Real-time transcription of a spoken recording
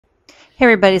Hey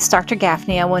everybody, it's Dr.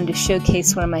 Gaffney. I wanted to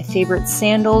showcase one of my favorite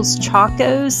sandals,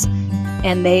 Chacos,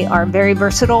 and they are very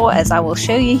versatile, as I will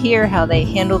show you here how they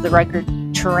handle the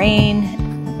rugged terrain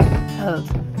of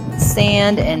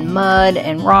sand and mud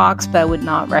and rocks, but I would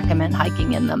not recommend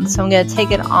hiking in them. So I'm going to take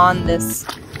it on this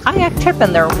kayak trip,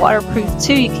 and they're waterproof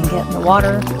too. You can get in the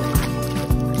water,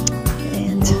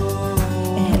 and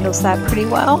it handles that pretty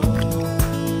well.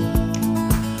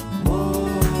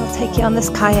 I'll take you on this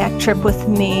kayak trip with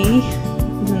me.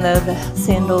 Even though the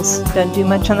sandals don't do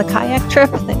much on the kayak trip,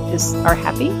 they just are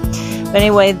happy. But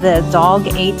anyway, the dog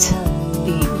ate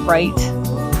the right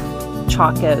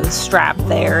Chaco strap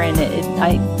there, and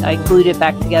I glued it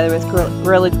back together with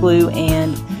Gorilla Glue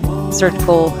and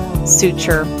surgical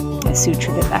suture. I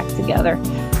sutured it back together.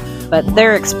 But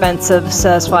they're expensive, so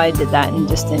that's why I did that and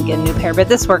just didn't get a new pair. But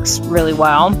this works really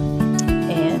well.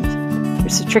 And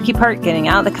here's the tricky part, getting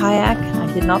out of the kayak.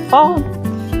 I did not fall.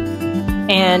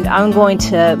 And I'm going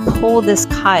to pull this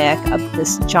kayak up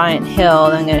this giant hill,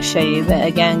 and I'm going to show you that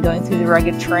again, going through the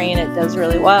rugged terrain, it does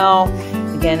really well.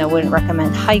 Again, I wouldn't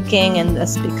recommend hiking, and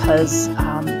that's because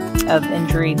of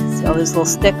injury. See all those little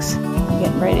sticks? I'm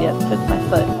getting ready to hook my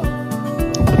foot.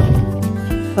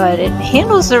 But it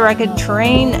handles the rugged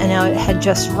terrain, and now it had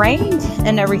just rained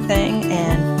and everything,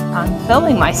 and I'm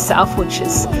filming myself, which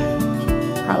is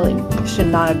probably should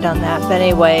not have done that. But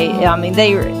anyway, I mean,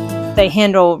 they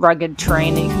handle rugged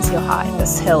terrain, and you can see how high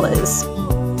this hill is.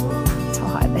 That's how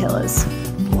high the hill is.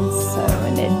 So,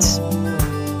 and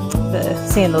the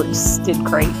sandal just did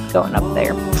great going up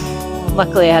there.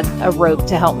 Luckily, I had a rope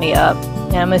to help me up.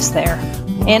 And I'm almost there.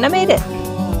 And I made it.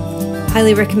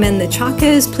 Highly recommend the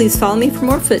Chacos. Please follow me for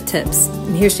more foot tips.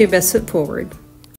 And here's your best foot forward.